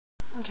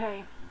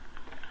Okay.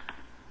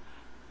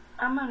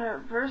 I'm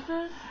gonna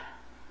versus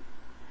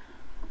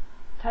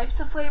types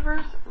of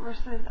flavors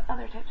versus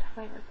other types of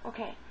flavors.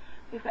 Okay.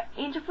 We've got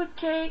angel food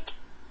cake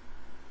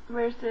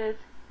versus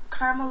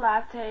caramel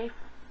latte,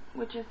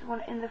 which is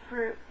one in the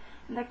fruit,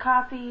 and the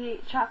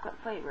coffee chocolate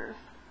flavors.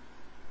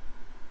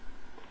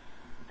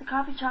 The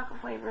coffee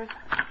chocolate flavors,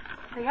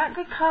 they got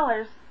good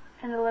colors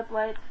in the lip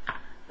lights,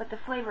 but the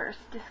flavor is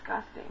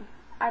disgusting.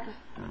 I just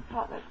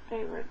thought that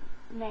they were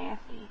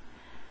nasty.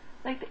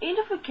 Like the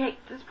angel food cake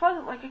is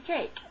pleasant like a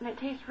cake, and it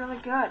tastes really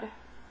good.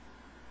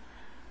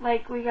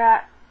 Like we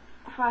got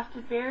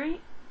frosted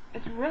berry,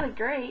 it's really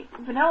great.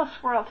 Vanilla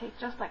swirl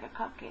tastes just like a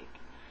cupcake.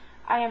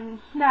 I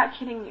am not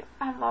kidding you.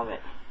 I love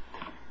it.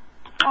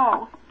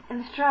 Oh,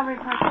 and the strawberry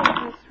parfait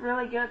tastes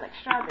really good, like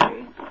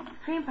strawberries.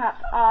 Cream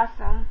pop's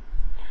awesome.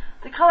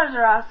 The colors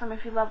are awesome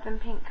if you love them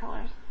pink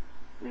colors.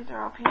 These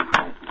are all pink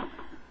colors.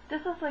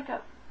 This is like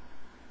a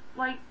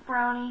light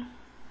brownie,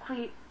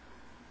 cleat,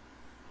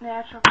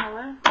 natural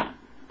color.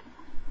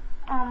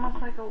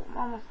 Almost like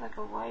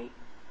a white.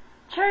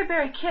 Cherry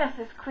berry kiss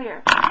is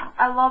clear.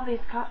 I love these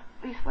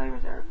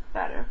flavors are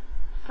better.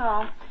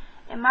 So,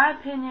 in my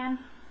opinion,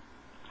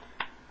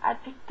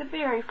 I'd pick the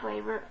berry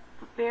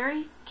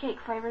cake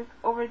flavors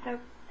over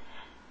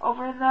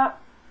the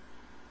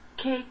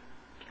cake,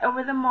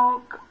 over the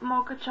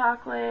mocha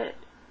chocolate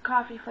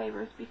coffee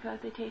flavors because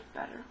they taste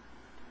better.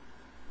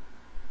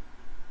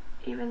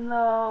 Even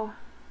though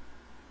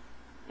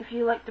if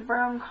you like the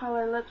brown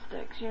color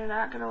lipsticks, you're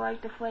not going to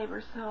like the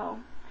flavor, so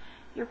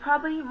you're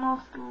probably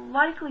most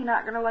likely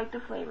not going to like the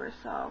flavor,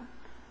 so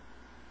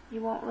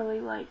you won't really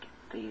like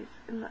these.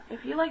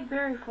 If you like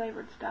berry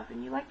flavored stuff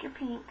and you like your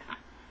pinks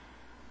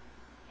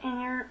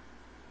and your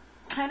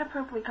kind of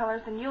purpley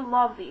colors, then you'll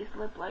love these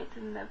lip lights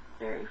in the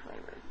berry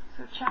flavors.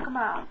 So check them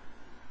out.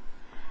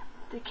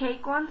 The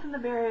cake ones and the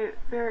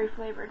berry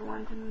flavored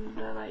ones and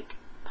the like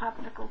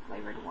popsicle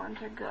flavored ones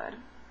are good.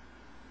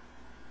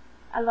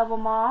 I love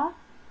them all.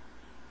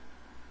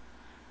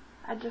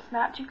 I'm just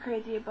not too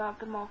crazy about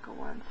the mocha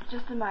ones,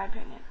 just in my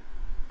opinion.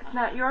 It's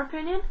not your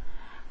opinion,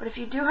 but if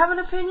you do have an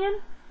opinion,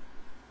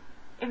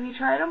 if you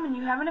tried them and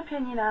you have an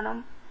opinion on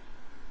them,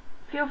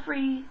 feel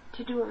free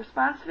to do a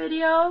response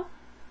video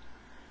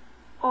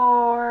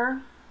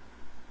or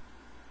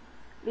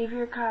leave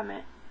your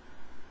comment.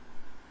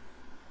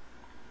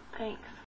 Thanks.